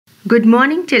Good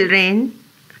morning, children.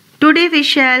 Today we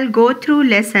shall go through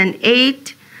lesson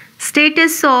 8,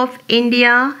 Status of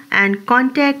India and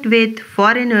Contact with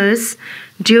Foreigners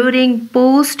during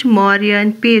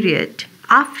post-Mauryan period.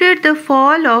 After the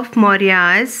fall of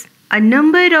Mauryas, a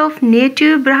number of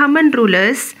native Brahmin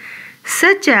rulers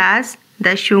such as the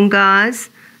Shungas,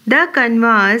 the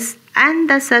Kanvas and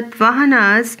the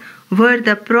Satavahanas were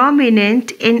the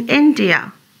prominent in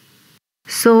India.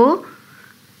 So,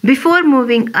 before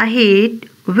moving ahead,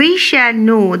 we shall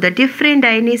know the different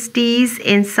dynasties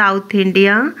in South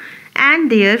India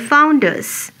and their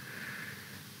founders.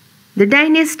 The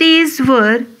dynasties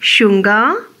were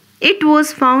Shunga. It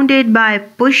was founded by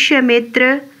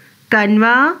Pushyamitra,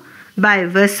 Kanva by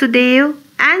Vasudev,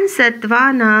 and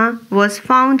Satvana was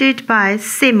founded by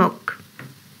Simuk.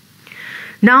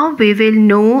 Now we will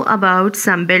know about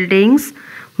some buildings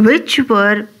which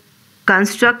were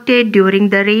constructed during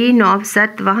the reign of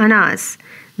Satavahanas.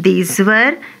 These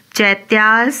were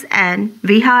Chaityas and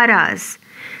Viharas.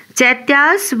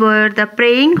 Chaityas were the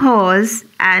praying halls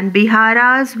and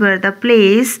Viharas were the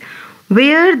place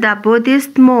where the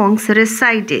Buddhist monks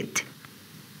resided.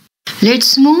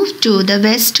 Let's move to the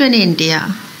Western India.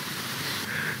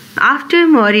 After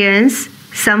Mauryans,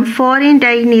 some foreign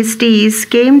dynasties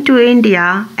came to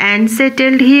India and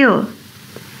settled here.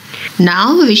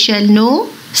 Now we shall know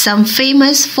some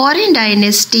famous foreign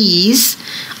dynasties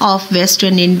of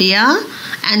Western India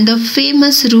and the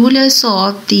famous rulers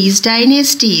of these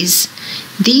dynasties.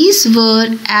 These were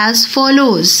as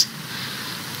follows.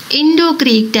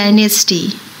 Indo-Greek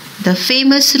dynasty. The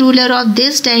famous ruler of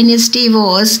this dynasty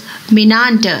was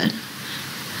Menander.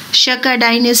 Shaka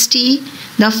dynasty.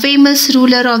 The famous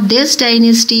ruler of this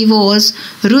dynasty was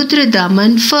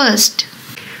Rudradaman I.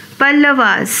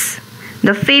 Pallavas.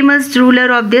 The famous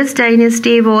ruler of this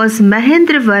dynasty was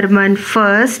Mahendravarman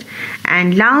I,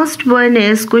 and last one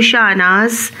is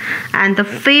Kushanas, and the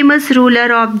famous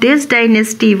ruler of this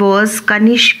dynasty was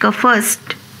Kanishka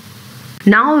I.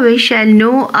 Now we shall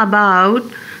know about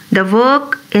the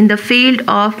work in the field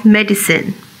of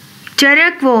medicine.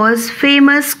 Charak was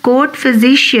famous court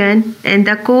physician in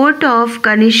the court of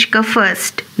Kanishka I.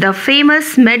 The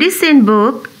famous medicine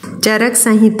book Charak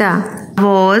Samhita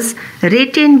was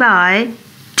written by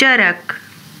Charak.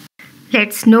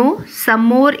 Let's know some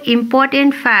more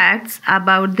important facts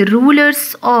about the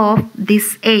rulers of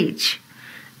this age.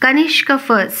 Kanishka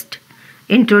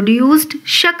I introduced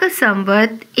Shaka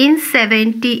Samvat in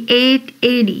 78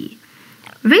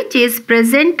 AD, which is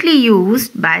presently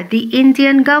used by the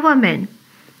Indian government,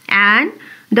 and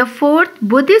the fourth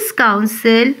Buddhist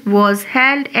council was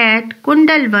held at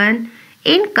Kundalwan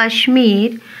in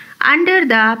Kashmir under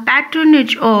the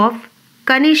patronage of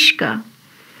Kanishka.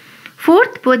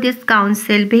 Fourth Buddhist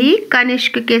council भी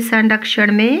कनिष्क के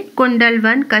संरक्षण में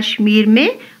कुंडलवन कश्मीर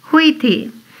में हुई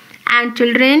थी. And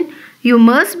children, you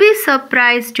must be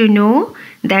surprised to know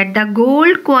that the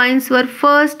gold coins were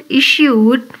first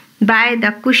issued by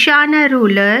the Kushana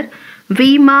ruler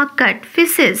Vima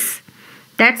Kadphises.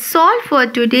 That's all for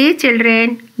today,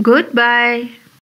 children. Goodbye.